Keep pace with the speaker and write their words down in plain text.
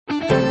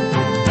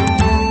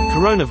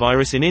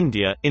Coronavirus in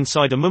India,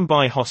 inside a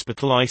Mumbai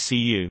hospital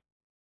ICU.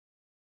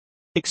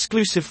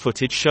 Exclusive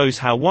footage shows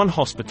how one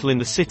hospital in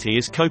the city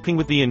is coping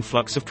with the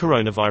influx of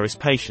coronavirus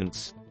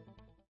patients.